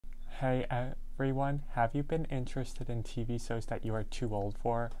Hey everyone, have you been interested in TV shows that you are too old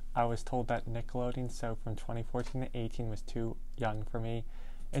for? I was told that Nickelodeon show from 2014 to 18 was too young for me.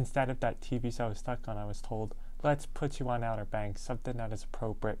 Instead of that TV show I was stuck on, I was told, let's put you on Outer Banks, something that is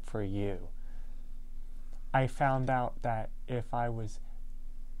appropriate for you. I found out that if I was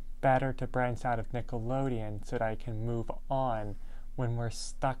better to branch out of Nickelodeon so that I can move on when we're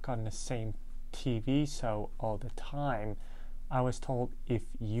stuck on the same TV show all the time, I was told if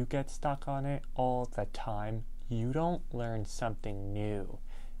you get stuck on it all the time, you don't learn something new.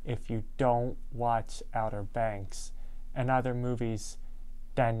 If you don't watch Outer Banks and other movies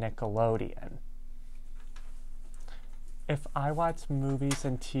than Nickelodeon. If I watch movies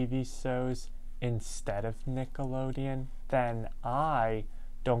and TV shows instead of Nickelodeon, then I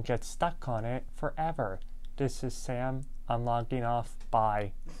don't get stuck on it forever. This is Sam. I'm logging off.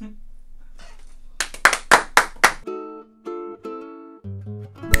 Bye.